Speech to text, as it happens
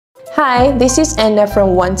Hi, this is Anna from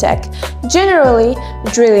OneTech. Generally,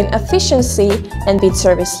 drilling efficiency and bit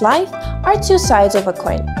service life are two sides of a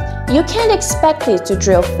coin. You can't expect it to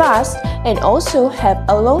drill fast and also have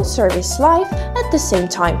a long service life at the same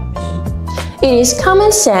time. It is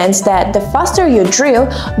common sense that the faster you drill,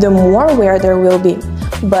 the more wear there will be.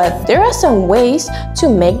 But there are some ways to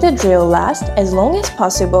make the drill last as long as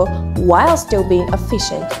possible while still being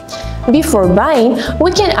efficient. Before buying,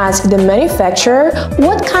 we can ask the manufacturer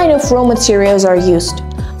what kind of raw materials are used.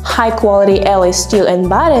 High-quality alloy steel and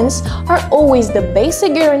buttons are always the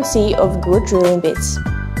basic guarantee of good drilling bits.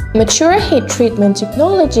 Mature heat treatment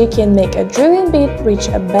technology can make a drilling bit reach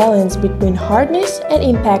a balance between hardness and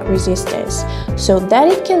impact resistance, so that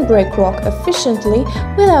it can break rock efficiently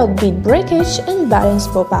without bit breakage and buttons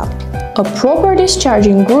pop out. A proper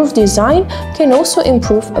discharging groove design can also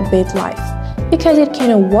improve a bit life, because it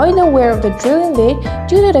can avoid the wear of the drilling bit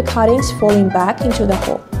due to the cuttings falling back into the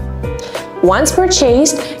hole. Once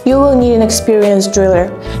purchased, you will need an experienced driller.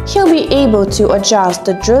 He'll be able to adjust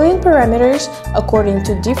the drilling parameters according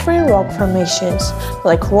to different rock formations,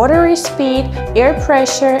 like rotary speed, air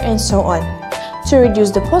pressure, and so on, to reduce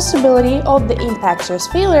the possibility of the impactor's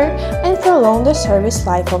failure and prolong the service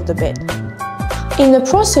life of the bit. In the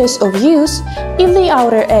process of use, if the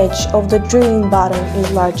outer edge of the drilling bottom is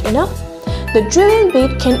large enough, the drilling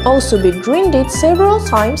bit can also be grinded several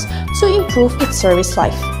times to improve its service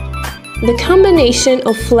life. The combination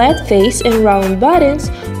of flat face and round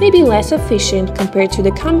buttons may be less efficient compared to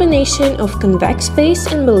the combination of convex face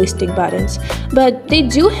and ballistic buttons, but they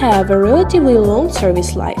do have a relatively long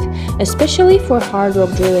service life, especially for hard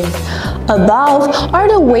rock drilling. Above are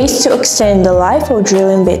the ways to extend the life of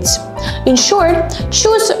drilling bits. In short,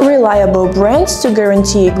 choose reliable brands to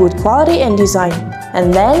guarantee good quality and design,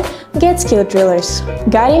 and then get skilled drillers.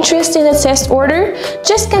 Got interest in a test order?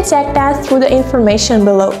 Just contact us through the information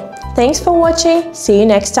below. Thanks for watching, see you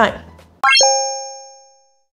next time!